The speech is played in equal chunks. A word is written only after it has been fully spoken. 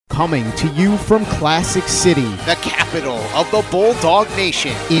Coming to you from Classic City, the capital of the Bulldog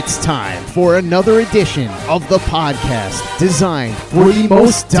Nation. It's time for another edition of the podcast designed for the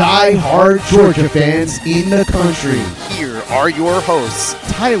most die-hard Georgia fans in the country. Here are your hosts,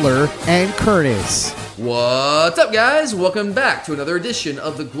 Tyler and Curtis. What's up, guys? Welcome back to another edition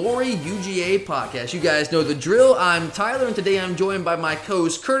of the Glory UGA podcast. You guys know the drill. I'm Tyler, and today I'm joined by my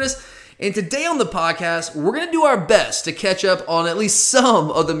co-host, Curtis. And today on the podcast, we're going to do our best to catch up on at least some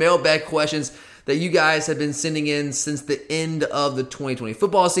of the mailbag questions that you guys have been sending in since the end of the 2020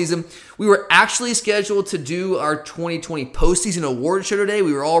 football season. We were actually scheduled to do our 2020 postseason award show today.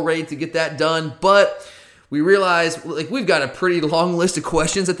 We were all ready to get that done, but we realized we've got a pretty long list of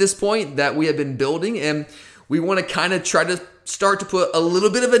questions at this point that we have been building, and we want to kind of try to start to put a little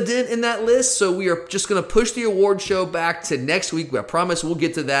bit of a dent in that list. So we are just going to push the award show back to next week. I promise we'll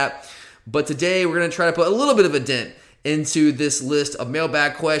get to that. But today we're going to try to put a little bit of a dent into this list of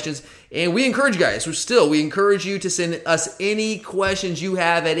mailbag questions. And we encourage you guys, we encourage you to send us any questions you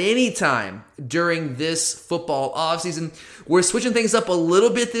have at any time during this football offseason. We're switching things up a little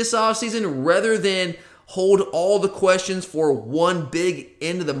bit this offseason rather than hold all the questions for one big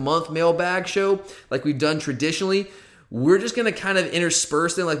end of the month mailbag show like we've done traditionally. We're just going to kind of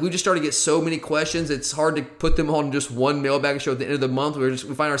intersperse them. We just started to get so many questions, it's hard to put them on just one mailbag show at the end of the month. We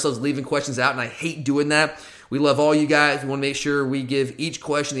find ourselves leaving questions out, and I hate doing that. We love all you guys. We want to make sure we give each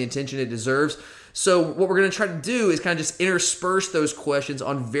question the attention it deserves. So what we're going to try to do is kind of just intersperse those questions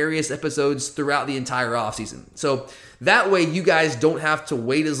on various episodes throughout the entire offseason. So that way you guys don't have to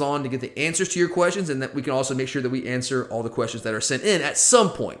wait as long to get the answers to your questions, and that we can also make sure that we answer all the questions that are sent in at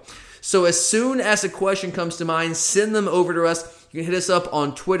some point. So as soon as a question comes to mind, send them over to us. You can hit us up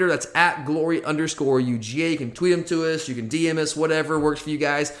on Twitter. That's at glory_UGA. You can tweet them to us. You can DM us, whatever works for you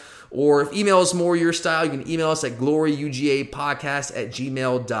guys. Or if email is more your style, you can email us at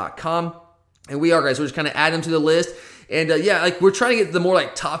gloryugapodcast@gmail.com. And we're just kind of add them to the list. And we're trying to get the more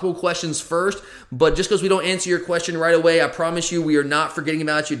topical questions first, but just because we don't answer your question right away, I promise you we are not forgetting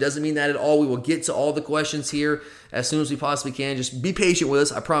about you. It doesn't mean that at all. We will get to all the questions here as soon as we possibly can. Just be patient with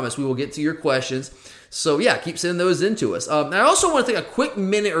us. I promise we will get to your questions. So keep sending those in to us. I also want to take a quick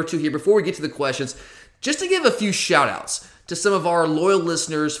minute or two here before we get to the questions, just to give a few shout outs to some of our loyal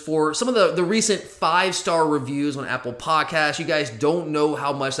listeners for some of the recent 5-star reviews on Apple Podcasts. You guys don't know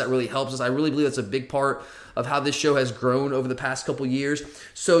how much that really helps us. I really believe that's a big part of how this show has grown over the past couple years.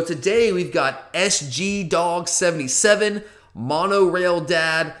 So today we've got SG Dog 77, Monorail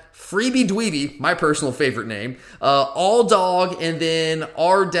Dad, Freebie Dweeby, my personal favorite name, All Dog, and then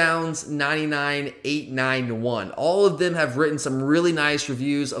R Downs 99891. All of them have written some really nice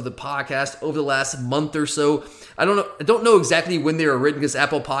reviews of the podcast over the last month or so. I don't know exactly when they were written, because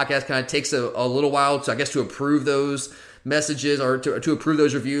Apple Podcast kind of takes a little while to approve those messages or to approve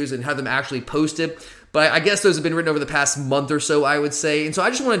those reviews and have them actually posted. But I guess those have been written over the past month or so, I would say. And so I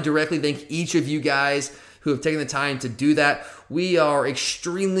just want to directly thank each of you guys who have taken the time to do that. We are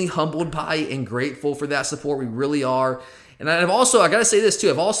extremely humbled by and grateful for that support. We really are. And I got to say this too,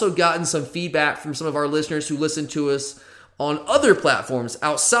 I've also gotten some feedback from some of our listeners who listen to us on other platforms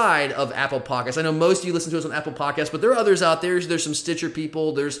outside of Apple Podcasts. I know most of you listen to us on Apple Podcasts, but there are others out there. There's some Stitcher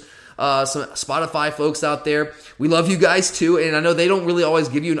people. There's some Spotify folks out there. We love you guys too, and I know they don't really always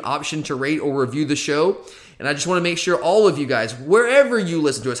give you an option to rate or review the show. And I just want to make sure all of you guys, wherever you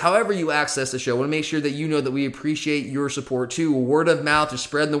listen to us, however you access the show, I want to make sure that you know that we appreciate your support too. Word of mouth, just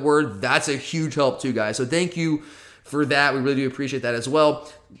spreading the word, that's a huge help too, guys. So thank you for that. We really do appreciate that as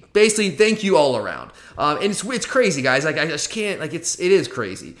well. Basically, thank you all around. And it's crazy, guys. I just can't, it is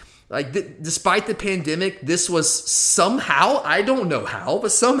crazy. Despite the pandemic, this was somehow, I don't know how,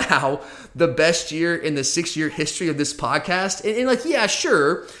 but somehow the best year in the 6-year history of this podcast. And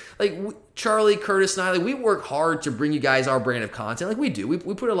sure, Charlie, Curtis, and I, we work hard to bring you guys our brand of content. We do. We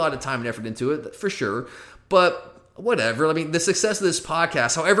put a lot of time and effort into it, for sure. But whatever. The success of this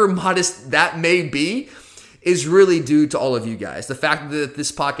podcast, however modest that may be, is really due to all of you guys. The fact that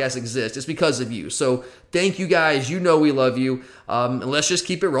this podcast exists is because of you. So thank you guys. You know we love you. And let's just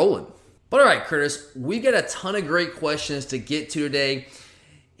keep it rolling. But all right, Curtis, we've got a ton of great questions to get to today.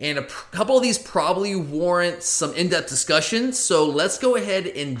 And a couple of these probably warrant some in-depth discussion. So let's go ahead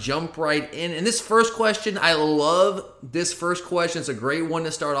and jump right in. And this first question, I love this first question. It's a great one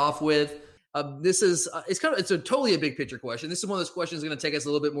to start off with. It's a totally a big picture question. This is one of those questions that's going to take us a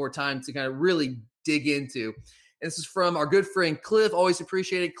little bit more time to kind of really dig into. And this is from our good friend Cliff. Always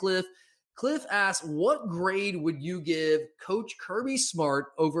appreciated Cliff. Cliff asks, what grade would you give Coach Kirby Smart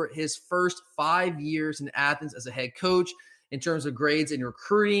over his first 5 years in Athens as a head coach in terms of grades in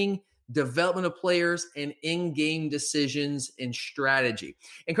recruiting, development of players, and in-game decisions and strategy.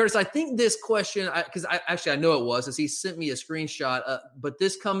 And Curtis, I think this question, because I know it was, as he sent me a screenshot, but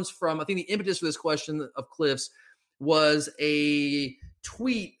this comes from, I think the impetus for this question of Cliff's was a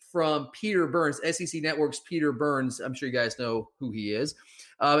tweet from Peter Burns, SEC Network's Peter Burns. I'm sure you guys know who he is.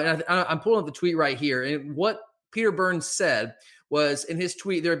 And I'm pulling up the tweet right here. And what Peter Burns said was, in his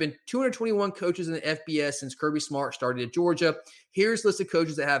tweet, there have been 221 coaches in the FBS since Kirby Smart started at Georgia. Here's a list of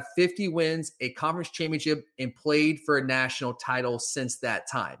coaches that have 50 wins, a conference championship, and played for a national title since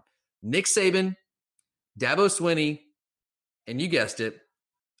that time. Nick Saban, Dabo Swinney, and you guessed it,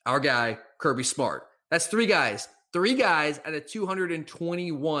 our guy, Kirby Smart. That's three guys out of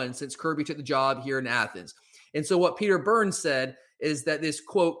 221 since Kirby took the job here in Athens. And so what Peter Burns said is that this,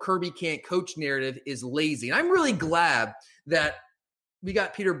 quote, Kirby can't coach narrative is lazy. And I'm really glad that we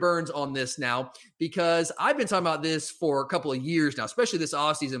got Peter Burns on this now, because I've been talking about this for a couple of years now, especially this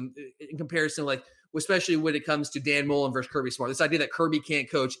offseason in comparison, like, especially when it comes to Dan Mullen versus Kirby Smart. This idea that Kirby can't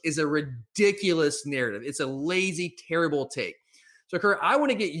coach is a ridiculous narrative. It's a lazy, terrible take. So, Kurt, I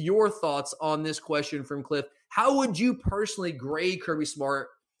want to get your thoughts on this question from Cliff. How would you personally grade Kirby Smart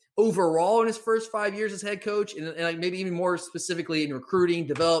overall in his first 5 years as head coach, and like maybe even more specifically in recruiting,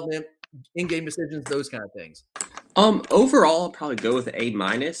 development, in-game decisions, those kind of things? Overall, I'll probably go with A-.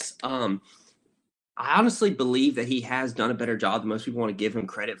 I honestly believe that he has done a better job than most people want to give him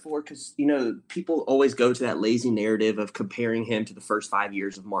credit for, because, you know, people always go to that lazy narrative of comparing him to the first 5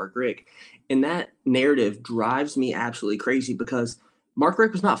 years of Mark Richt. And that narrative drives me absolutely crazy, because Mark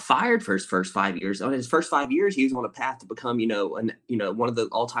Richt was not fired for his first 5 years. On his first 5 years, he was on a path to become, one of the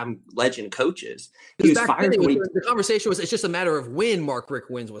all-time legend coaches. He was fired when the conversation was, it's just a matter of when Mark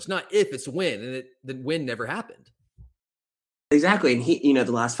Richt wins. Was not if, it's when, and the win never happened. Exactly. And he, the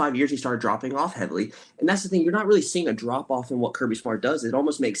last 5 years, he started dropping off heavily. And that's the thing. You're not really seeing a drop off in what Kirby Smart does. It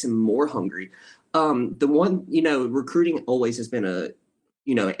almost makes him more hungry. Recruiting always has been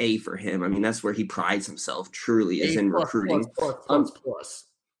A for him. I mean, that's where he prides himself truly, is in recruiting. Plus.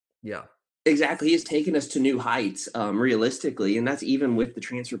 Yeah. Exactly. He has taken us to new heights, realistically. And that's even with the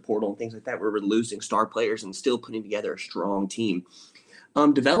transfer portal and things like that, where we're losing star players and still putting together a strong team.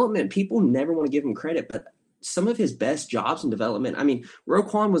 Development, people never want to give him credit, but some of his best jobs in development, I mean,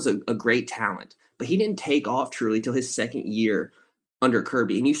 Roquan was a great talent, but he didn't take off truly till his second year under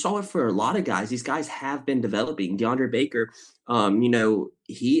Kirby. And you saw it for a lot of guys. These guys have been developing. DeAndre Baker,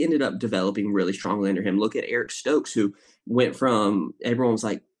 he ended up developing really strongly under him. Look at Eric Stokes, who went from, everyone was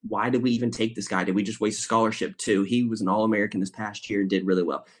like, why did we even take this guy? Did we just waste a scholarship too? He was an All-American this past year and did really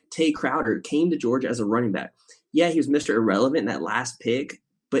well. Tay Crowder came to Georgia as a running back. Yeah, he was Mr. Irrelevant in that last pick,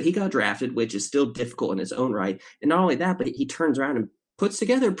 but he got drafted, which is still difficult in its own right. And not only that, but he turns around and puts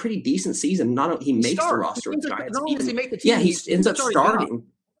together a pretty decent season. He makes the roster with Giants. Not only does he make the team, he ends up starting.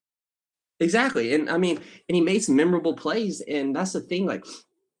 Exactly. And he made some memorable plays. And that's the thing, like,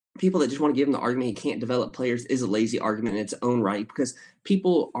 people that just want to give him the argument he can't develop players is a lazy argument in its own right, because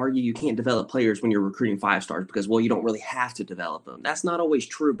people argue you can't develop players when you're recruiting 5 stars because, well, you don't really have to develop them. That's not always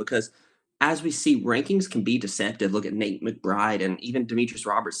true, because as we see, rankings can be deceptive. Look at Nate McBride and even Demetrius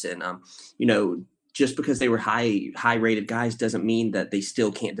Robertson. Just because they were high rated guys doesn't mean that they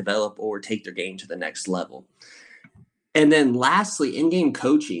still can't develop or take their game to the next level. And then lastly, in-game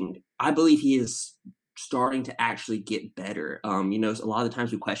coaching, I believe he is starting to actually get better. A lot of the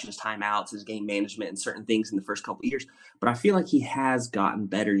times we question his timeouts, his game management, and certain things in the first couple of years, but I feel like he has gotten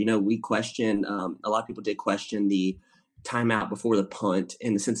better. We question, a lot of people did question the timeout before the punt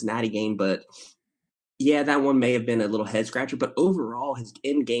in the Cincinnati game, but yeah, that one may have been a little head scratcher, but overall his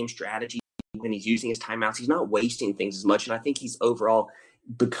in-game strategy, when he's using his timeouts, he's not wasting things as much. And I think he's overall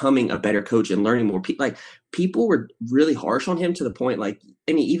becoming a better coach and learning more. People were really harsh on him to the point,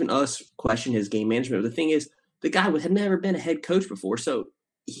 even us question his game management. But the thing is, the guy had never been a head coach before, so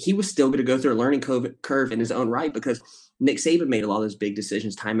he was still going to go through a learning curve in his own right, because Nick Saban made a lot of those big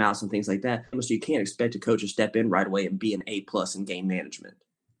decisions, timeouts and things like that. So you can't expect a coach to step in right away and be an A+ in game management.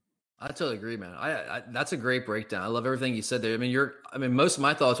 I totally agree, man. I that's a great breakdown. I love everything you said there. Most of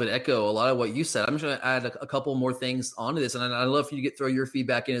my thoughts would echo a lot of what you said. I'm just going to add a couple more things onto this, and I'd love for you to throw your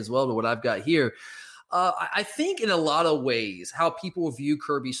feedback in as well to what I've got here. I think in a lot of ways, how people view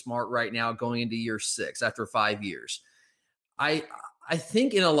Kirby Smart right now going into year 6 after 5 years, I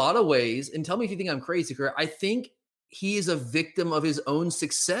think in a lot of ways, and tell me if you think I'm crazy, Kurt, I think he is a victim of his own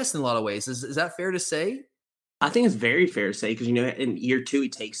success in a lot of ways. Is that fair to say? I think it's very fair to say, because, in year 2, he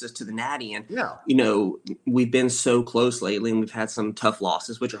takes us to the Natty. And, yeah. We've been so close lately, and we've had some tough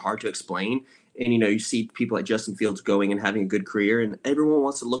losses, which are hard to explain. And, you see people like Justin Fields going and having a good career, and everyone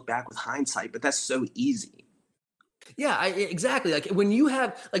wants to look back with hindsight, but that's so easy. Yeah, exactly. Like when you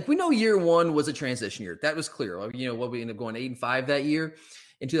have, like, we know year one was a transition year. That was clear. You know, what we ended up going 8-5 that year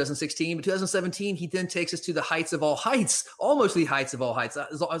in 2016, but 2017, he then takes us to the heights of all heights, almost the heights of all heights,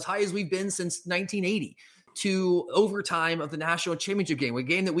 as high as we've been since 1980, to overtime of the national championship game, a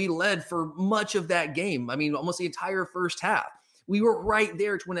game that we led for much of that game. I mean, almost the entire first half. We were right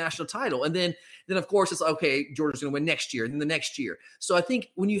there to win a national title. And then of course, it's like, okay, Georgia's going to win next year, and then the next year. So I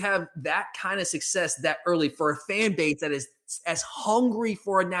think when you have that kind of success that early for a fan base that is as hungry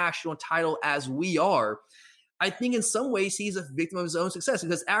for a national title as we are, I think in some ways he's a victim of his own success,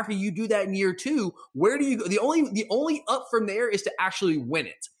 because after you do that in year two, where do you go? The only up from there is to actually win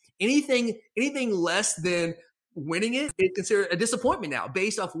it. Anything less than winning it is considered a disappointment now,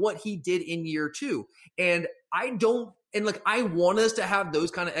 based off what he did in year two. And I want us to have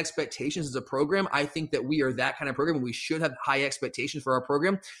those kind of expectations as a program. I think that we are that kind of program, and we should have high expectations for our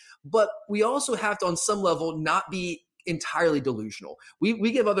program. But we also have to, on some level, not be entirely delusional.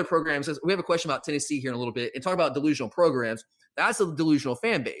 We give other programs, we have a question about Tennessee here in a little bit, and talk about delusional programs. That's a delusional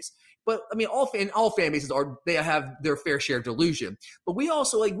fan base. But I mean, all fan bases they have their fair share of delusion. But we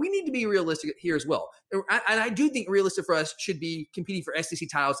also, we need to be realistic here as well. And I do think realistic for us should be competing for SEC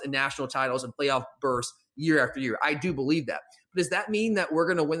titles and national titles and playoff berths year after year. I do believe that. But does that mean that we're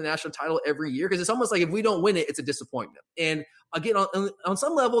going to win the national title every year? Because it's almost like if we don't win it, it's a disappointment. And again, on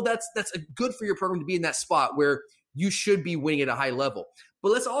some level, that's good for your program to be in that spot where you should be winning at a high level.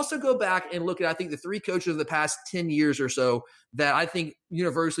 But let's also go back and look at, I think, the three coaches of the past 10 years or so that I think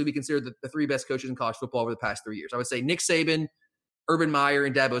universally we consider the three best coaches in college football over the past 3 years. I would say Nick Saban, Urban Meyer,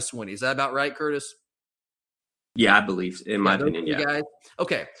 and Dabo Swinney. Is that about right, Curtis? Yeah, I believe, in my opinion, yeah. Guys?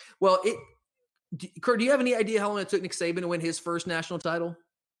 Okay. Well, Kurt, do you have any idea how long it took Nick Saban to win his first national title?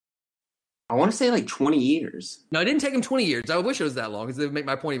 I want to say 20 years. No, it didn't take him 20 years. I wish it was that long, because it would make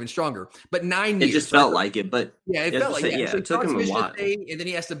my point even stronger. But 9 years. It just felt like it, but yeah, it felt like it. Yeah, it took him a while. And then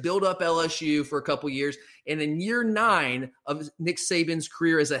he has to build up LSU for a couple years. And in year 9 of Nick Saban's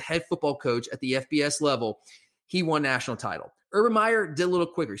career as a head football coach at the FBS level, he won national title. Urban Meyer did a little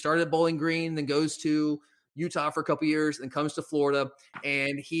quicker. He started at Bowling Green, then goes to Utah for a couple years, and comes to Florida,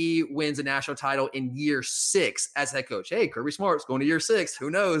 and he wins a national title in year 6 as head coach. Hey, Kirby Smart's going to year 6.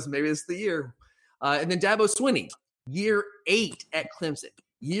 Who knows? Maybe it's the year. And then Dabo Swinney, year 8 at Clemson,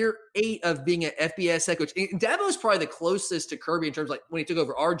 year 8 of being an FBS head coach. And Dabo is probably the closest to Kirby in terms of when he took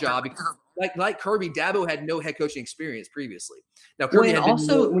over our job. Because like Kirby, Dabo had no head coaching experience previously. Now, Kirby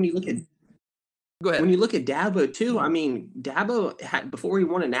when you look at Go ahead. When you look at Dabo too, I mean, Dabo had, before he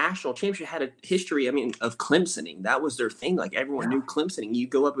won a national championship, had a history, of Clemsoning. That was their thing. Everyone knew Clemsoning. You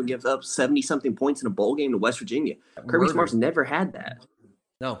go up and give up 70-something points in a bowl game to West Virginia. Kirby Smart's never had that.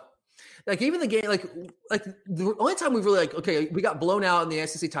 No. Even the game, the only time we've really we got blown out in the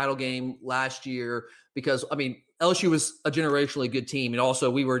SEC title game last year because, LSU was a generationally good team. And also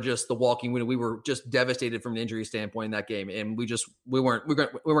we were just the walking window. We were just devastated from an injury standpoint in that game. And we weren't going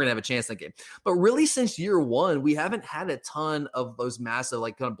to have a chance in that game. But really since year 1, we haven't had a ton of those massive,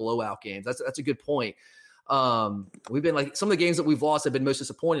 kind of blowout games. That's a good point. We've been some of the games that we've lost have been most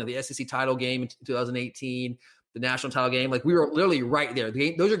disappointing. The SEC title game in 2018, the national title game, we were literally right there.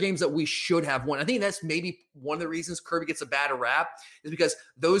 Those are games that we should have won. I think that's maybe one of the reasons Kirby gets a bad rap is because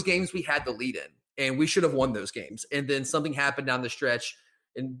those games we had the lead in, and we should have won those games. And then something happened down the stretch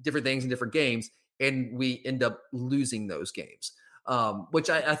and different things in different games, and we end up losing those games. Which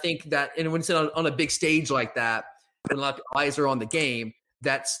I think that, and when it's on a big stage like that, when eyes are on the game,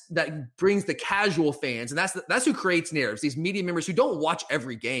 that brings the casual fans, and that's who creates narratives. These media members who don't watch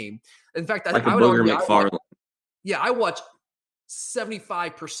every game. In fact, I would argue, I watch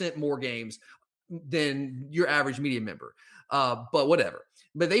 75% more games than your average media member. But whatever.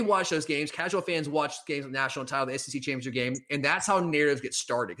 But they watch those games. Casual fans watch games of national title, the SEC championship game, and that's how narratives get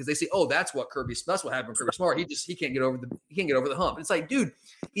started because they say, "Oh, that's what happened with Kirby Smart. He can't get over the hump." And it's like, dude,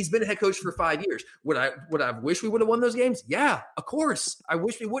 he's been a head coach for 5 years. Would I wish we would have won those games? Yeah, of course. I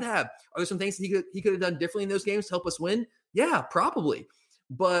wish we would have. Are there some things that he could have done differently in those games to help us win? Yeah, probably.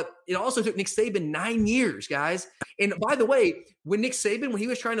 But it also took Nick Saban 9 years, guys. And by the way, when he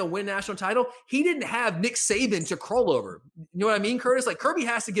was trying to win a national title, he didn't have Nick Saban to crawl over. You know what I mean, Curtis? Kirby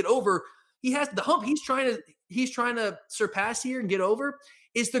has to get over. He has the hump he's trying to surpass here and get over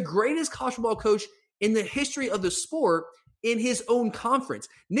is the greatest college football coach in the history of the sport in his own conference.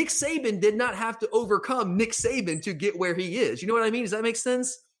 Nick Saban did not have to overcome Nick Saban to get where he is. You know what I mean? Does that make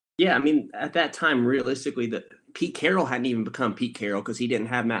sense? Yeah, at that time, realistically, Pete Carroll hadn't even become Pete Carroll because he didn't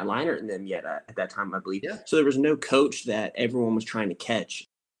have Matt Leinart in them yet at that time, I believe. Yeah. So there was no coach that everyone was trying to catch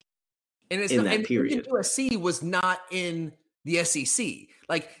in that period. USC was not in the SEC.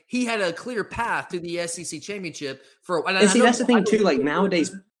 Like, he had a clear path to the SEC championship for. And see, that's the thing too. Like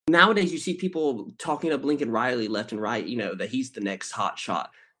nowadays you see people talking up Lincoln Riley left and right. That he's the next hot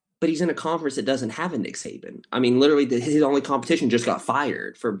shot, but he's in a conference that doesn't have a Nick Saban. I mean, literally, his only competition just got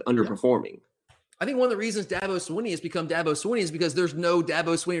fired for underperforming. I think one of the reasons Dabo Swinney has become Dabo Swinney is because there's no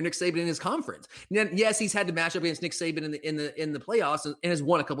Dabo Swinney or Nick Saban in his conference. And yes, he's had to match up against Nick Saban in the playoffs and has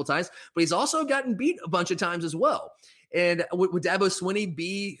won a couple times, but he's also gotten beat a bunch of times as well. And would Dabo Swinney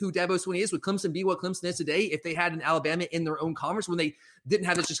be who Dabo Swinney is? Would Clemson be what Clemson is today if they had an Alabama in their own conference when they didn't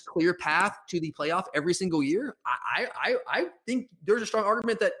have this just clear path to the playoff every single year? I think there's a strong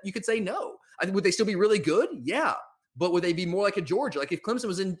argument that you could say no. I think, would they still be really good? Yeah. But would they be more like a Georgia? Like if Clemson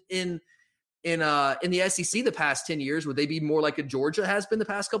was in the SEC the past 10 years, would they be more like a Georgia has been the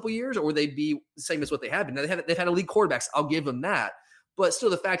past couple of years, or would they be the same as what they have been? Now, they've had elite quarterbacks. I'll give them that. But still,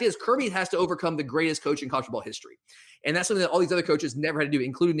 the fact is, Kirby has to overcome the greatest coach in college football history. And that's something that all these other coaches never had to do,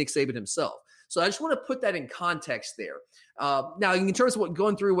 including Nick Saban himself. So I just want to put that in context there. Now, in terms of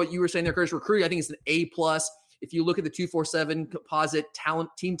going through what you were saying there, Curtis, recruiting, I think it's an A+. If you look at the 247 composite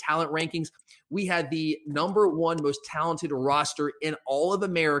team talent rankings, we had the number one most talented roster in all of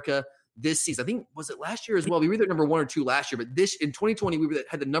America this season. I think, was it last year as well? We were either number 1 or 2 last year, but in 2020, we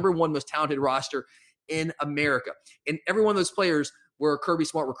had the number one most talented roster in America. And every one of those players were Kirby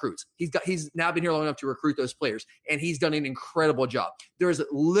Smart recruits. He's now been here long enough to recruit those players, and he's done an incredible job. There's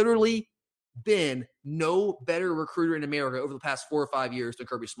literally been no better recruiter in America over the past 4 or 5 years than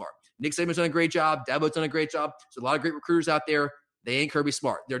Kirby Smart. Nick Saban's done a great job. Dabo's done a great job. There's a lot of great recruiters out there. They ain't Kirby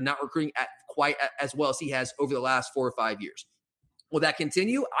Smart. They're not recruiting quite as well as he has over the last 4 or 5 years. Will that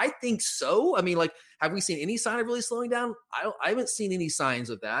continue? I think so. I mean, like, have we seen any sign of really slowing down? I haven't seen any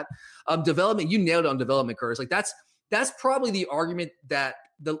signs of that. Development, you nailed it on development, Curtis. Like, that's probably the argument that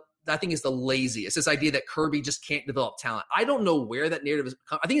I think is the laziest. This idea that Kirby just can't develop talent. I don't know where that narrative is.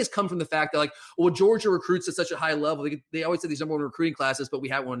 I think it's come from the fact that, like, well, Georgia recruits at such a high level. They always say these number one recruiting classes, but we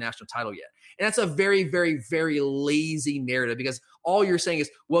haven't won a national title yet. And that's a very, very, very lazy narrative, because all you're saying is,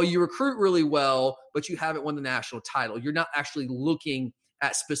 well, you recruit really well, but you haven't won the national title. You're not actually looking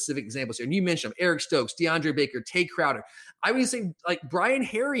at specific examples here. And you mentioned them: Eric Stokes, DeAndre Baker, Tate Crowder. I would say, like, Brian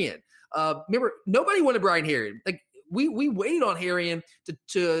Herrien. Remember, nobody wanted Brian Herrien. Like, we waited on Herrien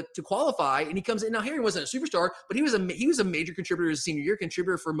to qualify, and he comes in. Now, Herrien wasn't a superstar, but he was a major contributor his senior year,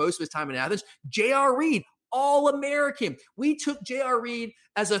 contributor for most of his time in Athens. J.R. Reed, All-American. We took J.R. Reed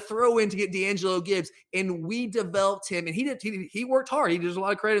as a throw-in to get D'Angelo Gibbs, and we developed him. And he worked hard. He deserves a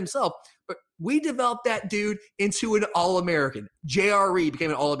lot of credit himself. But we developed that dude into an All-American. J.R. Reed became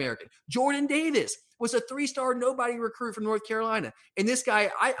an All-American. Jordan Davis was a 3-star nobody recruit from North Carolina. And this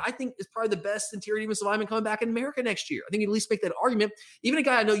guy, I think, is probably the best interior defensive lineman coming back in America next year. I think you'd at least make that argument. Even a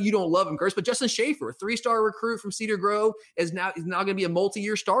guy, I know you don't love him, Curtis, but Justin Schaefer, a 3-star recruit from Cedar Grove, is now going to be a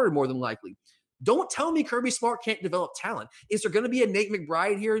multi-year starter more than likely. Don't tell me Kirby Smart can't develop talent. Is there going to be a Nate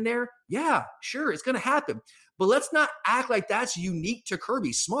McBride here and there? Yeah, sure, it's going to happen. But let's not act like that's unique to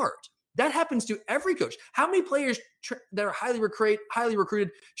Kirby Smart. That happens to every coach. How many players that are highly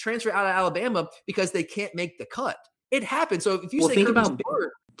recruited transfer out of Alabama because they can't make the cut? It happens. So if you say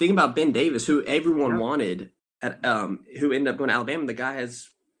think about Ben Davis, who everyone wanted, who ended up going to Alabama. The guy has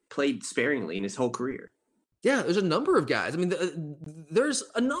played sparingly in his whole career. Yeah, there's a number of guys. I mean, there's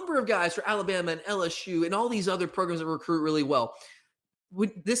a number of guys for Alabama and LSU and all these other programs that recruit really well.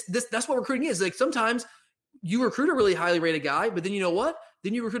 That's what recruiting is. Like, sometimes you recruit a really highly rated guy, but then you know what?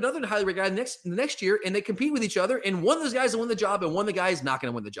 Then you recruit another highly rated guy the next year, and they compete with each other. And one of those guys will win the job, and one of the guys is not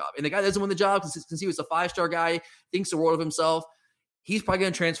going to win the job. And the guy that doesn't win the job, since he was a 5-star guy, thinks the world of himself, he's probably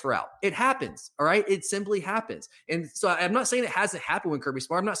going to transfer out. It happens, all right? It simply happens. And so I'm not saying it hasn't happened with Kirby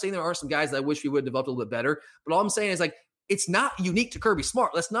Smart. I'm not saying there are some guys that I wish we would have developed a little bit better. But all I'm saying is, like, it's not unique to Kirby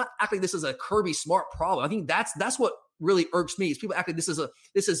Smart. Let's not act like this is a Kirby Smart problem. I think that's what really irks me, is people act like this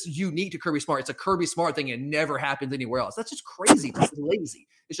is unique to Kirby Smart. It's a Kirby Smart thing and it never happens anywhere else. That's just crazy. It's lazy.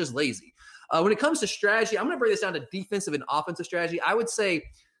 It's just lazy. When it comes to strategy, I'm going to break this down to defensive and offensive strategy. I would say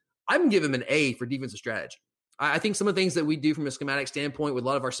I'm giving him an A for defensive strategy. I think some of the things that we do from a schematic standpoint with a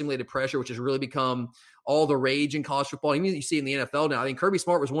lot of our simulated pressure, which has really become all the rage in college football, even you see in the NFL now. I think Kirby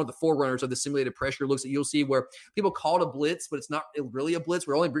Smart was one of the forerunners of the simulated pressure looks that you'll see where people call it a blitz, but it's not really a blitz.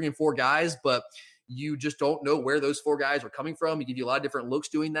 We're only bringing 4 guys, but you just don't know where those 4 guys are coming from. He gives you a lot of different looks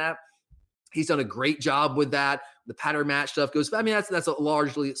doing that. He's done a great job with that. The pattern match stuff goes, I mean, that's a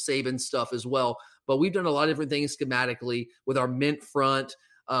largely Saban stuff as well. But we've done a lot of different things schematically with our mint front.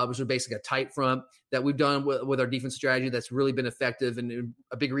 which is basically a tight front that we've done with our defense strategy that's really been effective and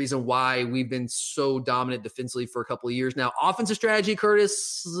a big reason why we've been so dominant defensively for a couple of years now. Offensive strategy,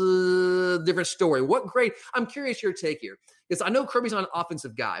 Curtis, different story. What grade? I'm curious your take here because I know Kirby's not an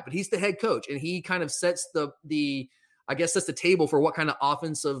offensive guy, but he's the head coach and he kind of sets the table for what kind of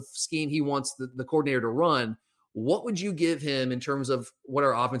offensive scheme he wants the coordinator to run. What would you give him in terms of what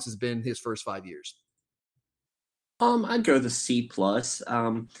our offense has been his first 5 years? I'd go the C plus.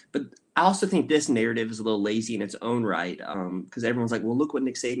 But I also think this narrative is a little lazy in its own right. Because everyone's like, well, look what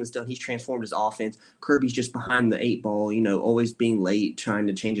Nick Saban's done. He's transformed his offense. Kirby's just behind the 8 ball, always being late, trying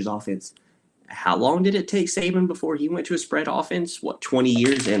to change his offense. How long did it take Saban before he went to a spread offense? 20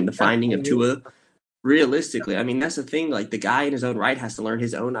 years and the finding of Tua? Realistically, I mean, that's the thing. Like, the guy in his own right has to learn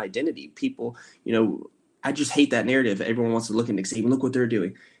his own identity. People, I just hate that narrative. Everyone wants to look at Nick Saban. Look what they're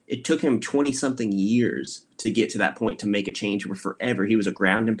doing. It took him 20-something years to get to that point to make a change where forever he was a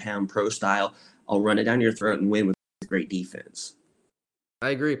ground and pound pro style. I'll run it down your throat and win with great defense. I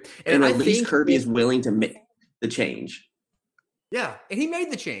agree. And at least Kirby is willing to make the change. Yeah, and he made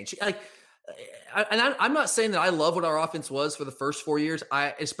the change. I'm not saying that I love what our offense was for the first 4 years.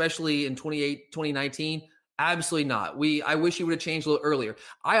 Especially in 2019, absolutely not. I wish he would have changed a little earlier.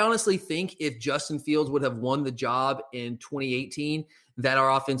 I honestly think if Justin Fields would have won the job in 2018, that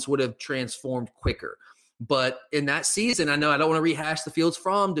our offense would have transformed quicker. But in that season, I know I don't want to rehash the Fields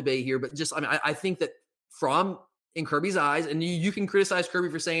Fromm debate here, but I think that Fromm, in Kirby's eyes, and you can criticize Kirby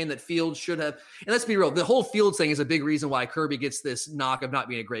for saying that Fields should have, and let's be real, the whole Fields thing is a big reason why Kirby gets this knock of not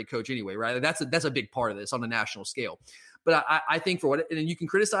being a great coach anyway, right? That's a big part of this on a national scale. But I think and you can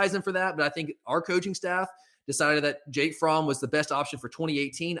criticize him for that, but I think our coaching staff decided that Jake Fromm was the best option for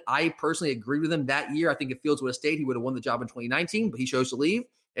 2018. I personally agreed with him that year. I think if Fields would have stayed, he would have won the job in 2019, but he chose to leave,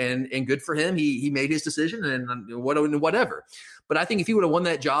 and good for him. He made his decision and whatever. But I think if he would have won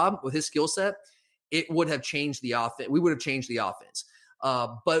that job with his skill set, it would have changed the offense. We would have changed the offense.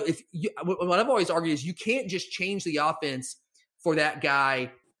 But what I've always argued is you can't just change the offense for that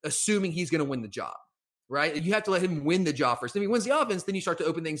guy, assuming he's going to win the job. Right? You have to let him win the job first. If he wins the offense, then you start to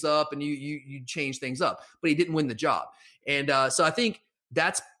open things up and you change things up. But he didn't win the job. And so I think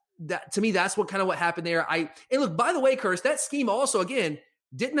that to me, that's what happened there. And look, by the way, Curtis, that scheme also, again,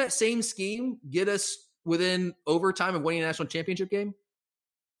 didn't that same scheme get us within overtime of winning a national championship game?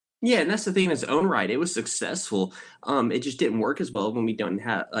 Yeah, and that's the thing in its own right. It was successful. It just didn't work as well when we don't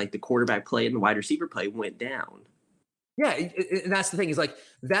have the quarterback play and the wide receiver play went down. Yeah, and that's the thing is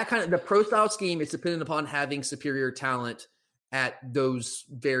that kind of the pro style scheme is dependent upon having superior talent at those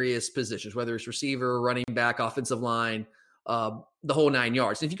various positions, whether it's receiver, running back, offensive line, the whole 9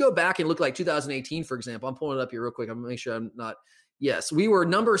 yards. And if you go back and look like 2018, for example, I'm pulling it up here real quick. I'm going to make sure I'm not. Yes, we were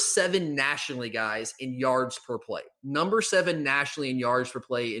number 7 nationally, guys, in yards per play. Number 7 nationally in yards per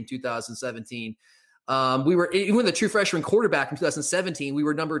play in 2017. We were, even the true freshman quarterback in 2017, we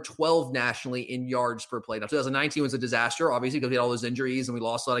were number 12 nationally in yards per play. Now, 2019 was a disaster, obviously, because we had all those injuries and we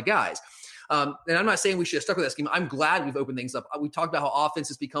lost a lot of guys. And I'm not saying we should have stuck with that scheme. I'm glad we've opened things up. We talked about how offense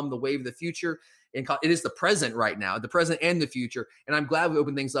has become the wave of the future. And it is the present right now, the present and the future. And I'm glad we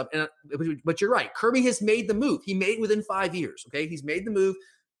opened things up. But you're right. Kirby has made the move. He made it within 5 years. Okay. He's made the move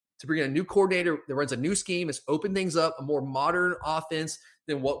to bring in a new coordinator that runs a new scheme. It's opened things up, a more modern offense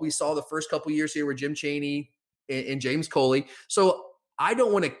than what we saw the first couple of years here with Jim Chaney and James Coley. So I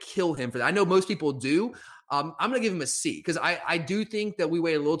don't want to kill him for that. I know most people do. I'm going to give him a C because I do think that we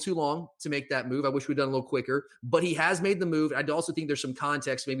waited a little too long to make that move. I wish we'd done a little quicker, but he has made the move. I also think there's some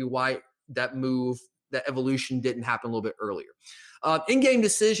context maybe why that move, that evolution didn't happen a little bit earlier. In-game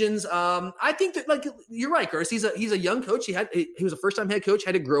decisions. I think that you're right, Curtis. He's a young coach. He was a first-time head coach,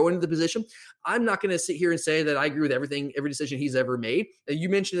 had to grow into the position. I'm not going to sit here and say that I agree with every decision he's ever made. And you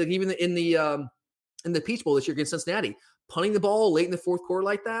mentioned that even in the Peach Bowl this year against Cincinnati, punting the ball late in the fourth quarter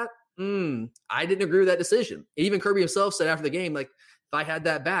like that. I didn't agree with that decision. Even Kirby himself said after the game, if I had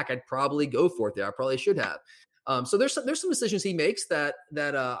that back, I'd probably go for it there. I probably should have. So there's some decisions he makes that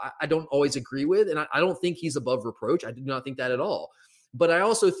I don't always agree with, and I don't think he's above reproach. I do not think that at all. But I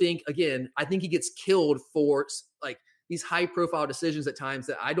also think, again, I think he gets killed for these high profile decisions at times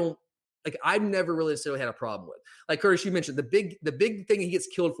that I've never really necessarily had a problem with. Like Curtis, you mentioned the big thing he gets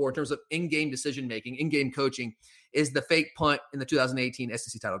killed for in terms of in-game decision making, in-game coaching is the fake punt in the 2018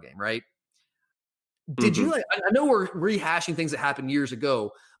 SEC title game, right? Did you I know we're rehashing things that happened years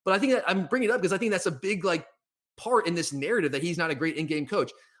ago, but I think that I'm bringing it up because I think that's a big part in this narrative that he's not a great in-game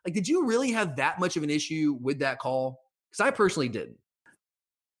coach. Did you really have that much of an issue with that call? Because I personally didn't.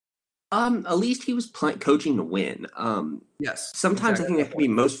 At least he was coaching to win. Yes. Sometimes exactly. I think that can be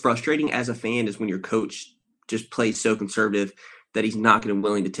most frustrating as a fan is when your coach just plays so conservative that he's not going to be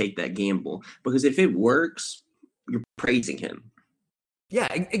willing to take that gamble. Because if it works, you're praising him. Yeah,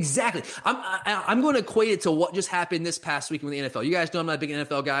 exactly. I'm going to equate it to what just happened this past week with the NFL. You guys know I'm not a big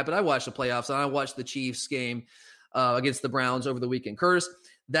NFL guy, but I watched the playoffs and I watched the Chiefs game against the Browns over the weekend. Curtis,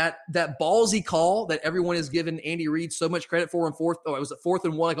 that ballsy call that everyone has given Andy Reid so much credit for in fourth. Oh, it was a 4th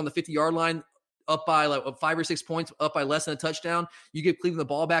and 1, like on the 50-yard line, up by like 5 or 6 points, up by less than a touchdown. You give Cleveland the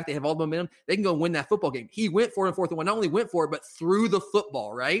ball back. They have all the momentum. They can go win that football game. He went for it in 4th and 1. Not only went for it, but threw the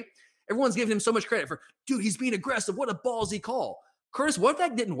football, right? Everyone's giving him so much credit for, dude, he's being aggressive. What a ballsy call. Curtis, what if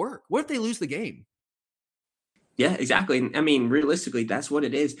that didn't work? What if they lose the game? Yeah, exactly. I mean, realistically, that's what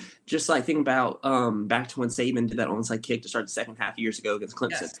it is. Just like think about back to when Saban did that onside kick to start the second half years ago against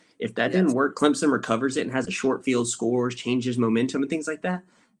Clemson. Yes. If that didn't work, Clemson recovers it and has a short field, scores, changes momentum and things like that.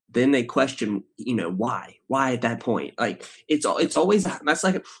 Then they question, why at that point? Like it's always, that's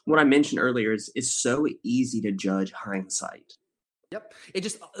like what I mentioned earlier, is it's so easy to judge hindsight. Yep. It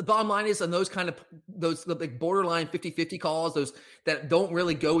just, the bottom line is on those like borderline 50-50 calls, those that don't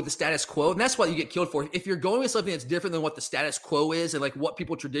really go with the status quo. And that's what you get killed for. If you're going with something that's different than what the status quo is and like what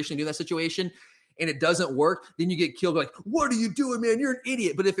people traditionally do in that situation, and it doesn't work, then you get killed. Like, what are you doing, man? You're an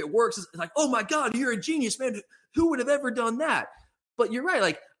idiot. But if it works, it's like, oh my God, you're a genius, man. Who would have ever done that? But you're right.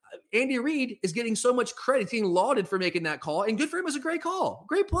 Like Andy Reid is getting so much credit, he's getting lauded for making that call, and good for him. It was a great call.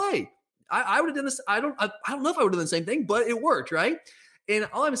 Great play. I would have done this. I don't know if I would have done the same thing, but it worked, right? And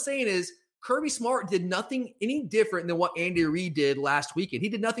all I'm saying is Kirby Smart did nothing any different than what Andy Reid did last weekend. He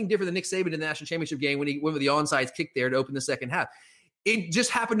did nothing different than Nick Saban in the national championship game when he went with the onside kick there to open the second half. It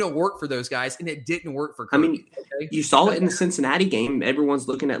just happened to work for those guys, and it didn't work for Kirby. I mean, you saw it in the Cincinnati game. Everyone's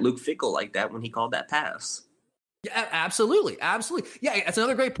looking at Luke Fickell like that when he called that pass. Yeah, absolutely. Yeah, that's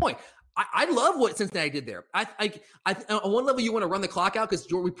another great point. I love what Cincinnati did there. On one level, you want to run the clock out because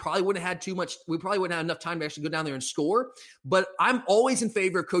we probably wouldn't have had too much. We probably wouldn't have enough time to actually go down there and score. But I'm always in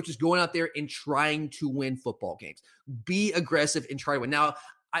favor of coaches going out there and trying to win football games. Be aggressive and try to win. Now,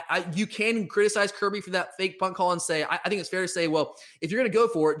 you can criticize Kirby for that fake punt call and say, I think it's fair to say, well, if you're going to go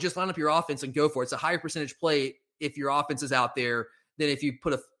for it, just line up your offense and go for it. It's a higher percentage play if your offense is out there than if you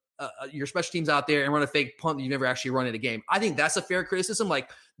put your special teams out there and run a fake punt that you've never actually run in a game. I think that's a fair criticism, like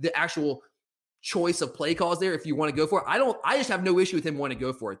the actual choice of play calls there if you want to go for it. I just have no issue with him wanting to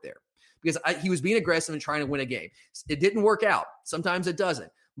go for it there because he was being aggressive and trying to win a game. It didn't work out. Sometimes it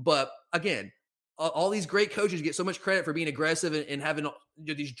doesn't. But again, all these great coaches get so much credit for being aggressive and having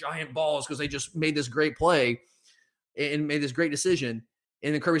these giant balls because they just made this great play and made this great decision.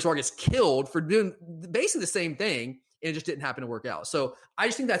 And then Kirby Smart gets killed for doing basically the same thing. And it just didn't happen to work out. So I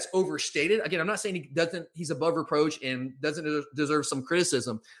just think that's overstated. Again, I'm not saying he's above reproach and doesn't deserve some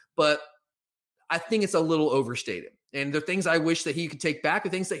criticism, but I think it's a little overstated. And there are things I wish that he could take back, the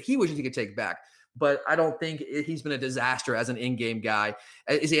things that he wishes he could take back. But I don't think he's been a disaster as an in-game guy.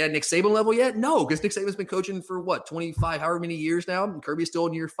 Is he at Nick Saban level yet? No, because Nick Saban's been coaching for 25, however many years now, and Kirby's still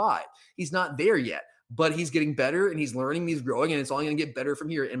in year 5. He's not there yet, but he's getting better and he's learning, he's growing, and it's only going to get better from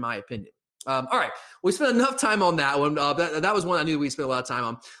here, in my opinion. All right, we spent enough time on that one. That was one I knew we spent a lot of time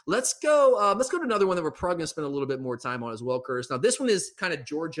on. Let's go to another one that we're probably going to spend a little bit more time on as well, Curtis. Now, this one is kind of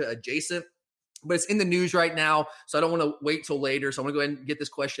Georgia adjacent, but it's in the news right now, so I don't want to wait till later. So I'm going to go ahead and get this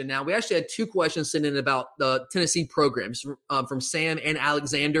question now. We actually had 2 questions sent in about the Tennessee programs from Sam and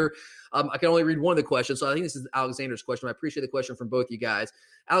Alexander. I can only read one of the questions, so I think this is Alexander's question. I appreciate the question from both you guys.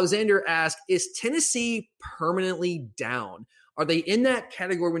 Alexander asked, is Tennessee permanently down? Are they in that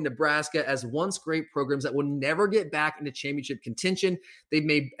category with Nebraska as once great programs that will never get back into championship contention? They've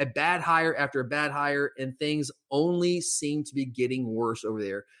made a bad hire after a bad hire, and things only seem to be getting worse over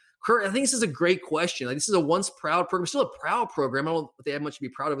there. Kurt, I think this is a great question. Like, this is a once proud program, still a proud program. I don't know if they have much to be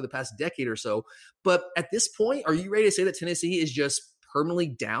proud of over the past decade or so. But at this point, are you ready to say that Tennessee is just permanently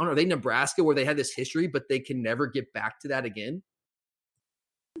down? Are they Nebraska where they had this history, but they can never get back to that again?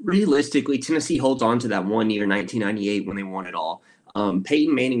 Realistically, Tennessee holds on to that 1 year, 1998, when they won it all.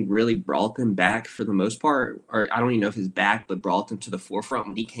 Peyton Manning really brought them back for the most part, or I don't even know if he's back, but brought them to the forefront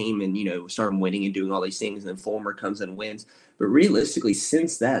when he came and, started winning and doing all these things. And then Fulmer comes and wins. But realistically,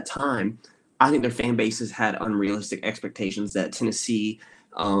 since that time, I think their fan base has had unrealistic expectations that Tennessee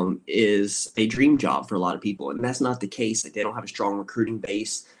is a dream job for a lot of people. And that's not the case. Like, they don't have a strong recruiting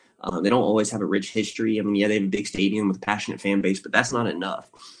base. They don't always have a rich history. I mean, yeah, they have a big stadium with a passionate fan base, but that's not enough.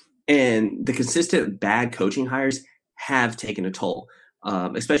 And the consistent bad coaching hires have taken a toll,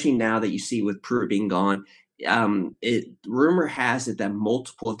 especially now that you see with Pruitt being gone. Rumor has it that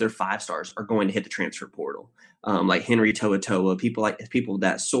multiple of their 5 stars are going to hit the transfer portal, like Henry To'oTo'o, people of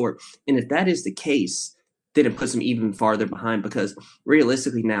that sort. And if that is the case, then it puts them even farther behind because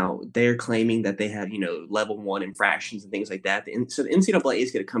realistically now they're claiming that they have, level 1 infractions and things like that. So the NCAA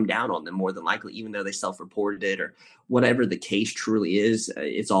is going to come down on them more than likely, even though they self-reported it or whatever the case truly is.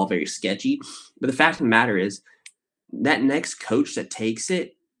 It's all very sketchy. But the fact of the matter is that next coach that takes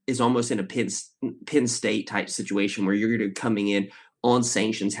it is almost in a Penn State type situation where you're coming in on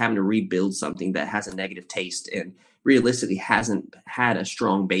sanctions, having to rebuild something that has a negative taste and realistically hasn't had a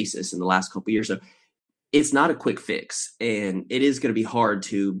strong basis in the last couple of years. So it's not a quick fix, and it is going to be hard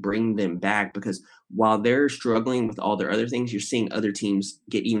to bring them back because while they're struggling with all their other things, you're seeing other teams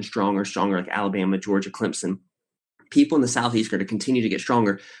get even stronger, like Alabama, Georgia, Clemson. People in the Southeast are going to continue to get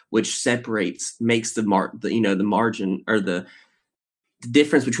stronger, which makes the margin or the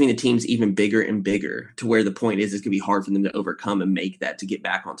difference between the teams even bigger and bigger to where the point is it's going to be hard for them to overcome and make that to get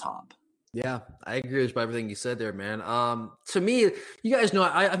back on top. Yeah, I agree with everything you said there, man. To me, you guys know,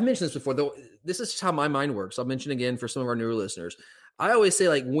 I've mentioned this before, though. This is just how my mind works. I'll mention again for some of our newer listeners. I always say,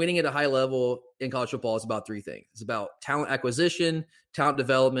 like, winning at a high level in college football is about three things. It's about talent acquisition, talent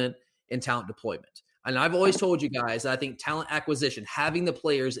development, and talent deployment. And I've always told you guys that I think talent acquisition, having the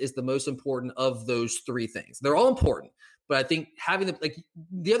players, is the most important of those three things. They're all important, but I think having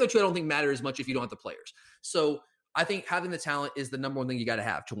the other two, I don't think matter as much if you don't have the players. So I think having the talent is the number one thing you got to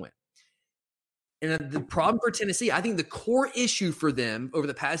have to win. And the problem for Tennessee, I think the core issue for them over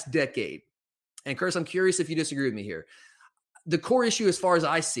the past decade, and Curtis, I'm curious if you disagree with me here. The core issue, as far as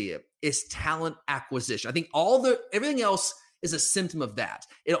I see it, is talent acquisition. I think everything else is a symptom of that.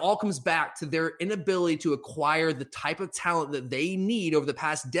 It all comes back to their inability to acquire the type of talent that they need over the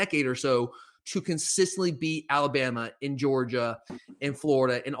past decade or so to consistently beat Alabama and Georgia and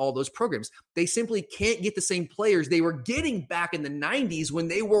Florida and all those programs. They simply can't get the same players they were getting back in the 90s when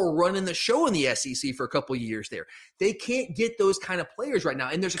they were running the show in the SEC for a couple of years there. They can't get those kind of players right now,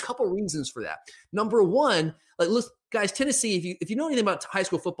 and there's a couple of reasons for that. Number one, listen, guys, Tennessee, if you know anything about high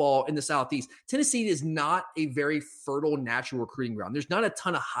school football in the Southeast, Tennessee is not a very fertile natural recruiting ground. There's not a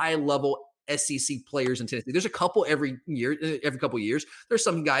ton of high-level SEC players in Tennessee. There's a couple every couple of years. There's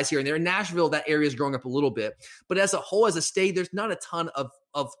some guys here and there. In Nashville, that area is growing up a little bit. But as a whole, as a state, there's not a ton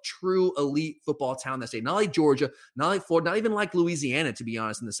of true elite football talent in that state. Not like Georgia, not like Florida, not even like Louisiana, to be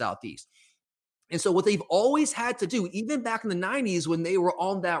honest, in the Southeast. And so what they've always had to do, even back in the 90s when they were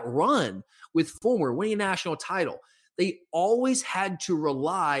on that run with Fulmer, winning a national title, they always had to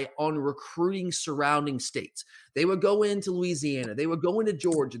rely on recruiting surrounding states. They would go into Louisiana, they would go into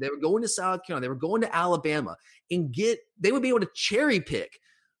Georgia, they would go into South Carolina, they were going to Alabama and they would be able to cherry pick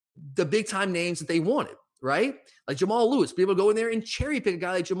the big time names that they wanted, right? Like Jamal Lewis, be able to go in there and cherry pick a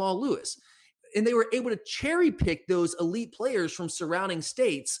guy like Jamal Lewis. And they were able to cherry pick those elite players from surrounding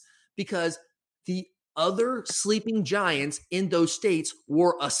states because the other sleeping giants in those states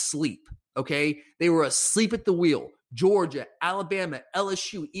were asleep, okay? They were asleep at the wheel. Georgia, Alabama,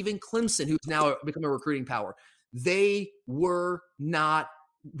 LSU, even Clemson, who's now become a recruiting power, they were not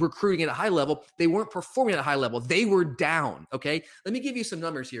recruiting at a high level. They weren't performing at a high level. They were down, okay? Let me give you some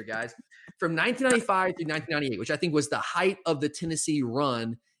numbers here, guys. From 1995 through 1998, which I think was the height of the Tennessee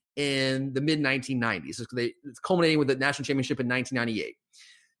run in the mid-1990s. It's culminating with the national championship in 1998.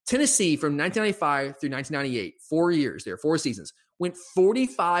 Tennessee, from 1995 through 1998, 4 years there, 4 seasons, went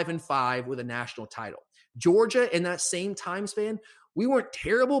 45-5 with a national title. Georgia, in that same time span, we weren't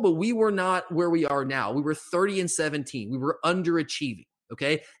terrible, but we were not where we are now. We were 30-17. We were underachieving,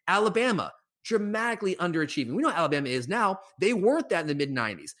 okay? Alabama, dramatically underachieving. We know how Alabama is now. They weren't that in the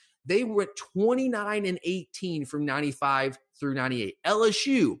mid-90s. They were 29-18 from 95 through 98.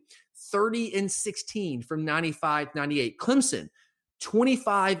 LSU, 30-16 from 95 to 98. Clemson,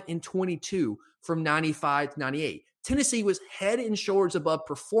 25-22 from 95 to 98. Tennessee was head and shoulders above,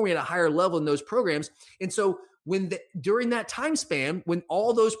 performing at a higher level in those programs. And so during that time span, when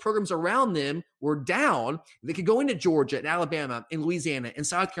all those programs around them were down, they could go into Georgia and Alabama and Louisiana and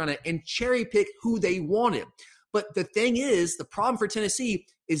South Carolina and cherry pick who they wanted. But the thing is, the problem for Tennessee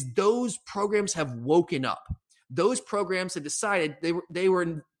is those programs have woken up. Those programs have decided they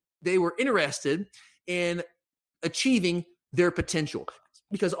were interested in achieving their potential,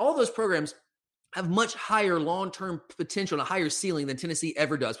 because all those programs have much higher long-term potential and a higher ceiling than Tennessee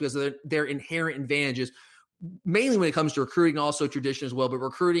ever does because of their inherent advantages, mainly when it comes to recruiting, also tradition as well, but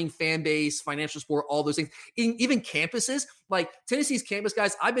recruiting, fan base, financial support, all those things. Even campuses, like Tennessee's campus,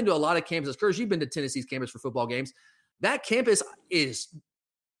 guys, I've been to a lot of campuses. Curtis, you've been to Tennessee's campus for football games. That campus is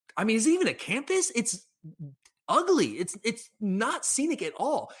it even a campus? It's ugly. It's not scenic at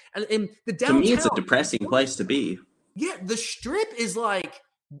all. And the downtown, to me, it's a depressing place to be. Yeah, the Strip is like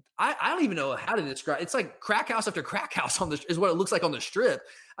I don't even know how to describe. It's like crack house after crack house is what it looks like on the strip.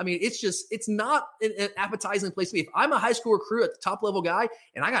 I mean, it's not an appetizing place to be. If I'm a high school recruit at the top level guy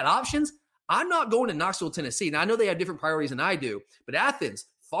and I got options, I'm not going to Knoxville, Tennessee. Now I know they have different priorities than I do, but Athens,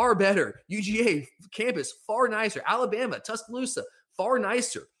 far better. UGA campus, far nicer. Alabama, Tuscaloosa, far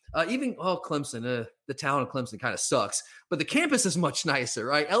nicer. Even Clemson, the town of Clemson kind of sucks, but the campus is much nicer,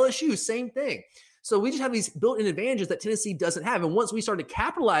 right? LSU, same thing. So we just have these built-in advantages that Tennessee doesn't have. And once we start to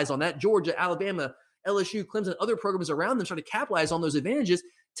capitalize on that, Georgia, Alabama, LSU, Clemson, other programs around them start to capitalize on those advantages,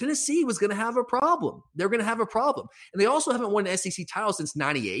 Tennessee was going to have a problem. They're going to have a problem. And they also haven't won an SEC title since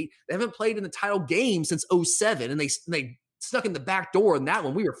 98. They haven't played in the title game since 07. And they snuck in the back door in that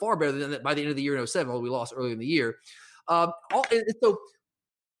one. We were far better than that by the end of the year in 07, although we lost earlier in the year. So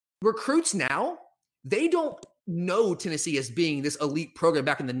recruits now, they don't know Tennessee as being this elite program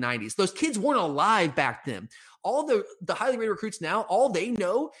back in the 90s. Those kids weren't alive back then. All the highly rated recruits now, all they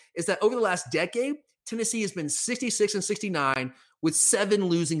know is that over the last decade, Tennessee has been 66 and 69 with 7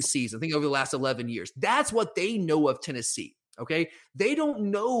 losing seasons, I think over the last 11 years. That's what they know of Tennessee. Okay. They don't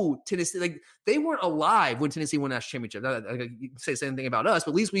know Tennessee. Like, they weren't alive when Tennessee won national championship. You can say the same thing about us,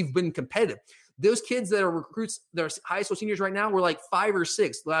 but at least we've been competitive. Those kids that are recruits, that are high school seniors right now, were like 5 or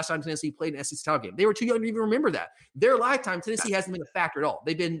 6 the last time Tennessee played an SEC title game. They were too young to even remember that. Their lifetime, Tennessee hasn't been a factor at all.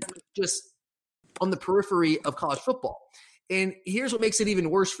 They've been just on the periphery of college football. And here's what makes it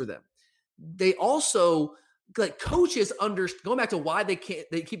even worse for them. They also, like, coaches going back to why they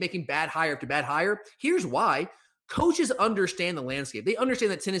keep making bad hire after bad hire. Here's why. Coaches understand the landscape. They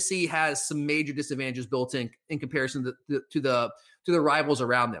understand that Tennessee has some major disadvantages built in comparison to the rivals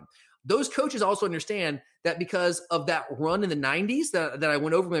around them. Those coaches also understand that because of that run in the 90s that I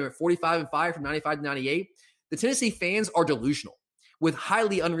went over when they were 45-5 from 95 to 98, the Tennessee fans are delusional with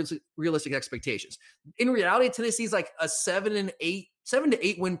highly unrealistic expectations. In reality, Tennessee's like a 7 to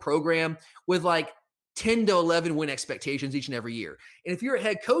 8 win program with like 10 to 11 win expectations each and every year. And if you're a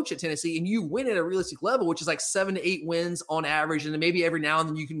head coach at Tennessee and you win at a realistic level, which is like 7 to 8 wins on average, and then maybe every now and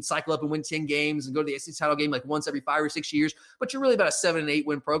then you can cycle up and win 10 games and go to the SEC title game like once every 5 or 6 years, but you're really about a 7 and 8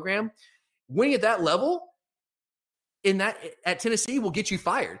 win program. Winning at that level at Tennessee will get you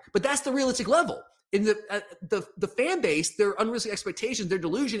fired, but that's the realistic level. In the fan base, their unrealistic expectations, their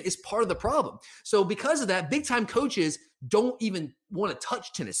delusion is part of the problem. So because of that, big-time coaches don't even want to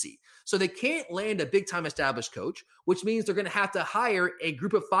touch Tennessee. So they can't land a big-time established coach, which means they're going to have to hire a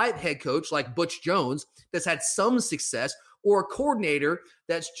group of 5 head coach like Butch Jones that's had some success, or a coordinator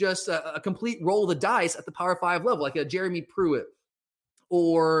that's just a complete roll of the dice at the Power 5 level, like a Jeremy Pruitt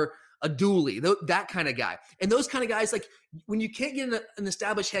or a Dooley, that kind of guy. And those kind of guys, like, when you can't get an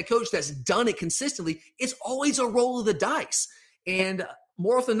established head coach that's done it consistently, it's always a roll of the dice. And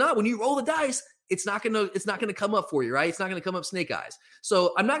more often than not, when you roll the dice, it's not gonna come up for you, right? It's not gonna come up snake eyes.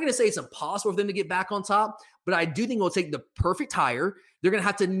 So I'm not gonna say it's impossible for them to get back on top, but I do think it'll take the perfect hire. They're gonna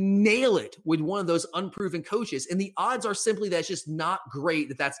have to nail it with one of those unproven coaches, and the odds are simply that it's just not great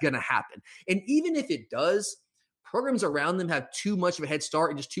that that's gonna happen. And even if it does, programs around them have too much of a head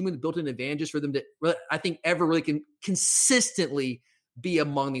start and just too many built-in advantages for them to, I think, ever really can consistently be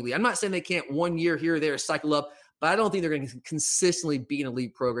among the elite. I'm not saying they can't 1 year here or there cycle up, but I don't think they're going to consistently be an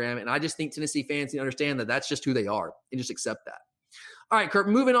elite program. And I just think Tennessee fans need to understand that that's just who they are and just accept that. All right, Kurt,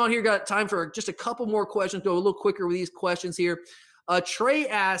 moving on here. Got time for just a couple more questions. Go a little quicker with these questions here. Trey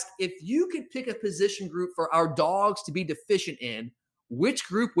asked, if you could pick a position group for our dogs to be deficient in, which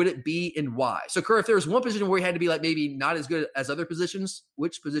group would it be and why? So, Kurt, if there was one position where you had to be like maybe not as good as other positions,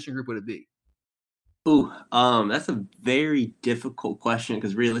 which position group would it be? Ooh, that's a very difficult question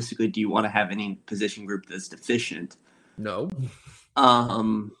because realistically, do you want to have any position group that's deficient? No.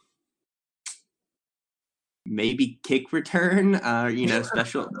 Maybe kick return,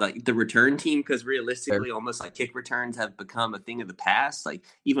 special like the return team, because realistically, almost like kick returns have become a thing of the past. Like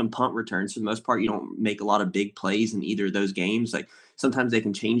even punt returns, for the most part, you don't make a lot of big plays in either of those games. Like sometimes they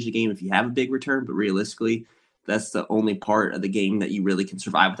can change the game if you have a big return, but realistically, that's the only part of the game that you really can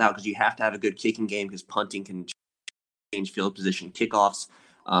survive without, because you have to have a good kicking game, because punting can change field position. Kickoffs,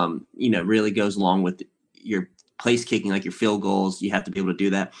 really goes along with your place kicking, like your field goals. You have to be able to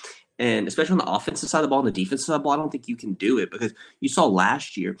do that. And especially on the offensive side of the ball and the defensive side of the ball, I don't think you can do it, because you saw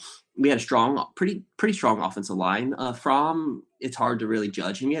last year we had a strong, pretty strong offensive line. It's hard to really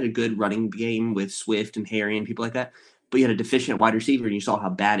judge. And you had a good running game with Swift and Harry and people like that, but you had a deficient wide receiver, and you saw how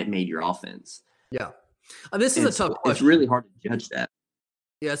bad it made your offense. Yeah. This is a tough question. It's really hard to judge that.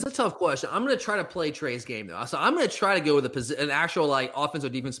 Yeah, it's a tough question. I'm going to try to play Trey's game, though. So I'm going to try to go with an actual like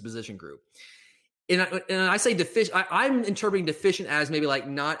offensive or defensive position group. And I say deficient. I'm interpreting deficient as maybe like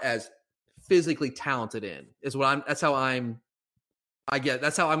not as physically talented in is what that's how I'm I get it.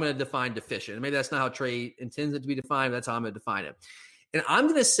 That's how I'm going to define deficient. Maybe that's not how Trey intends it to be defined. But that's how I'm going to define it. And I'm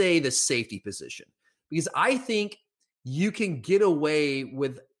going to say the safety position, because I think you can get away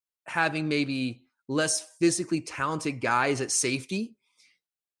with having maybe less physically talented guys at safety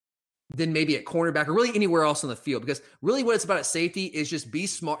than maybe at cornerback or really anywhere else on the field. Because really what it's about at safety is just be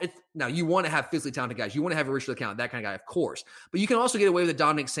smart. Now, you want to have physically talented guys. You want to have a Richard LeCounte, that kind of guy, of course. But you can also get away with a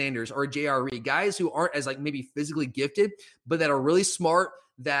Dominic Sanders or a J.R. Reed, guys who aren't as like maybe physically gifted, but that are really smart,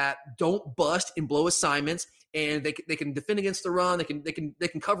 that don't bust and blow assignments, and they can defend against the run. They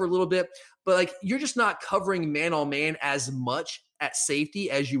can cover a little bit, but like you're just not covering man on man as much at safety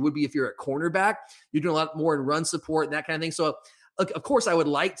as you would be if you're at cornerback. You're doing a lot more in run support and that kind of thing. So, of course, I would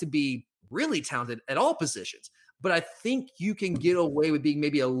like to be really talented at all positions, but I think you can get away with being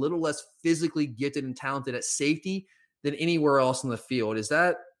maybe a little less physically gifted and talented at safety than anywhere else on the field. Is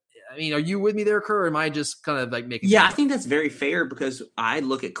that, I mean, are you with me there, Kerr, or am I just kind of like making? Yeah, I think that's very fair, because I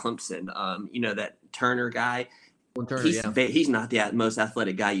look at Clemson, that Turner guy. He's not the most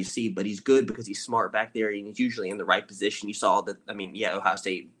athletic guy you see, but he's good because he's smart back there, and he's usually in the right position. You saw that, Ohio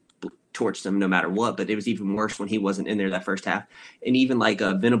State torched him no matter what, but it was even worse when he wasn't in there that first half. And even like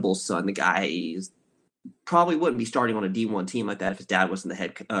Venable's son, the guy probably wouldn't be starting on a D1 team like that if his dad wasn't the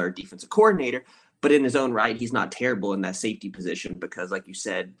head or defensive coordinator. But in his own right, he's not terrible in that safety position because, like you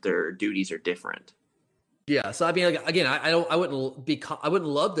said, their duties are different. Yeah, so I mean, again, I would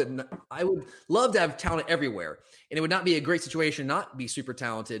love to have talent everywhere, and it would not be a great situation not be super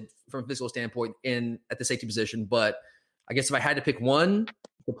talented from a physical standpoint at the safety position. But I guess if I had to pick one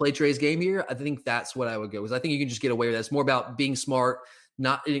to play Trey's game here, I think that's what I would go, because I think you can just get away with that. It's more about being smart,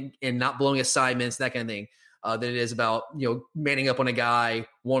 not blowing assignments, that kind of thing, than it is about manning up on a guy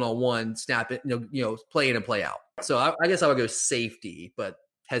one-on-one, snap it, play in and play out. So I guess I would go safety, but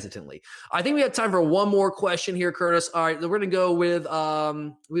hesitantly. I think we have time for one more question here, Curtis. All right, we're going to go with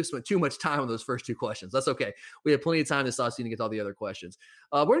we've spent too much time on those first two questions. That's okay. We have plenty of time this offseason to get to all the other questions.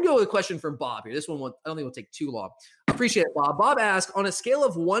 We're going to go with a question from Bob here. This one I don't think will take too long. Appreciate it, Bob. Bob asked, on a scale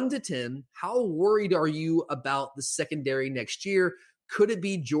of 1 to 10, how worried are you about the secondary next year? Could it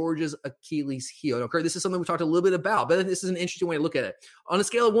be Georgia's Achilles heel? Now, Kurt, this is something we talked a little bit about, but this is an interesting way to look at it. On a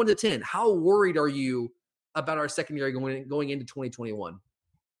scale of 1 to 10, how worried are you about our secondary going into 2021?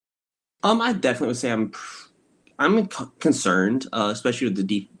 I definitely would say I'm concerned, especially with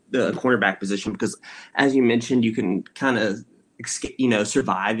the cornerback position, because as you mentioned, you can kind of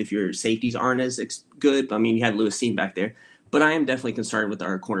survive if your safeties aren't as good. You had Lewis Cine back there, but I am definitely concerned with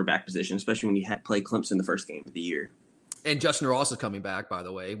our cornerback position, especially when you had played Clemson the first game of the year. And Justin Ross is coming back, by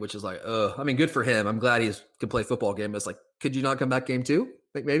the way, which is like, good for him. I'm glad he can play football game. But it's like, could you not come back game 2?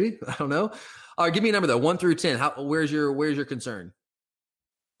 Like maybe, I don't know. All right, give me a number though, 1 through 10. Where's your concern?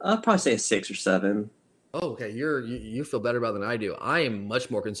 I'd probably say a 6 or 7. Oh, okay. You feel better about it than I do. I am much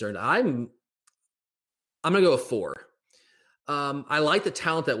more concerned. I'm gonna go with 4. I like the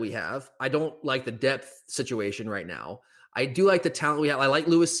talent that we have. I don't like the depth situation right now. I do like the talent we have. I like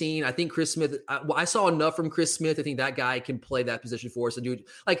Lewis Cine. I think Chris Smith. I saw enough from Chris Smith. I think that guy can play that position for us. And dude,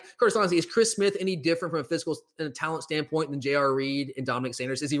 like Curtis, honestly, is Chris Smith any different from a physical and a talent standpoint than J.R. Reed and Dominic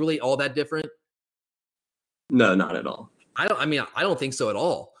Sanders? Is he really all that different? No, not at all. I don't think so at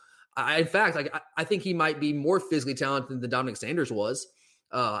all. In fact, I think he might be more physically talented than Dominic Sanders was.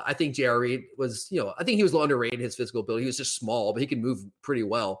 I think J.R. Reed was, I think he was a little underrated in his physical ability. He was just small, but he can move pretty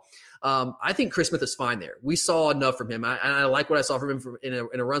well. I think Chris Smith is fine there. We saw enough from him. I like what I saw from him in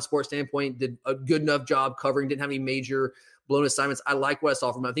a run sport standpoint. Did a good enough job covering. Didn't have any major blown assignments. I like what I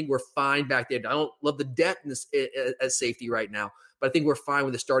saw from him. I think we're fine back there. I don't love the depth in this as safety right now, but I think we're fine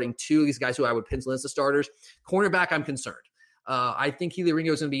with the starting 2 of these guys who I would pencil in as the starters. Cornerback, I'm concerned. I think Kelee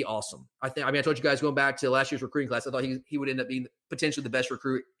Ringo is going to be awesome. I told you guys going back to last year's recruiting class, I thought he would end up being potentially the best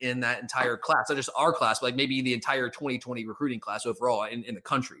recruit in that entire class. Not just our class, but like maybe the entire 2020 recruiting class overall in the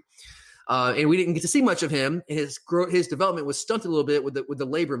country. And we didn't get to see much of him. His development was stunted a little bit with the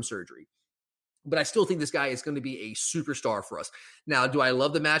labrum surgery. But I still think this guy is going to be a superstar for us. Now, do I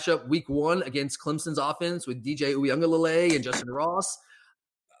love the matchup week 1 against Clemson's offense with DJ Uiagalelei and Justin Ross?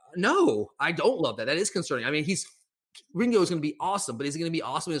 No, I don't love that. That is concerning. Ringo is going to be awesome, but is he going to be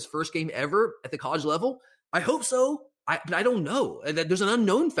awesome in his first game ever at the college level? I hope so. But I don't know. There's an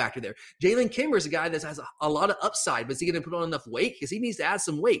unknown factor there. Jalen Kimber is a guy that has a lot of upside, but is he going to put on enough weight? Because he needs to add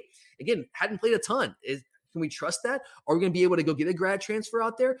some weight. Again, hadn't played a ton. Can we trust that? Are we going to be able to go get a grad transfer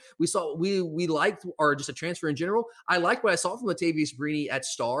out there? We liked, or just a transfer in general. I liked what I saw from Latavius Brini at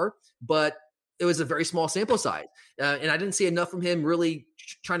Star, but it was a very small sample size. And I didn't see enough from him really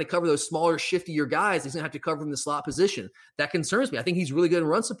trying to cover those smaller, shiftier guys. He's going to have to cover from the slot position. That concerns me. I think he's really good in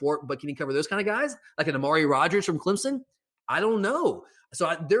run support, but can he cover those kind of guys? Like an Amari Rodgers from Clemson? I don't know.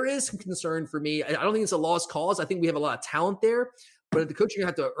 So there is some concern for me. I don't think it's a lost cause. I think we have a lot of talent there, but the coach are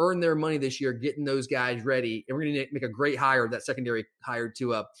going to have to earn their money this year, getting those guys ready. And we're going to make a great hire, that secondary hire,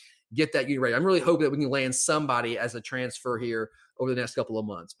 to get that unit ready. I'm really hoping that we can land somebody as a transfer here over the next couple of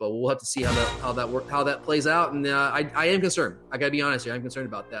months, but we'll have to see how that plays out. And I am concerned. I got to be honest here. I'm concerned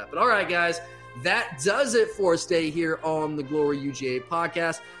about that. But all right, guys, that does it for us today here on the Glory UGA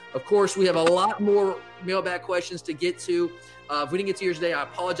podcast. Of course, we have a lot more mailbag questions to get to. If we didn't get to yours today, I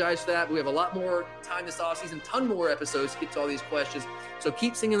apologize for that. But we have a lot more time this offseason, ton more episodes to get to all these questions. So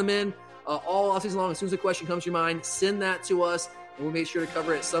keep sending them in all offseason long. As soon as a question comes to your mind, send that to us, and we'll make sure to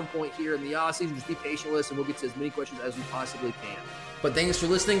cover it at some point here in the offseason. Just be patient with us, and we'll get to as many questions as we possibly can. But thanks for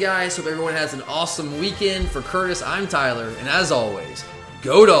listening, guys. Hope everyone has an awesome weekend. For Curtis, I'm Tyler, and as always,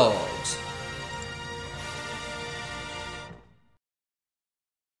 go Dogs!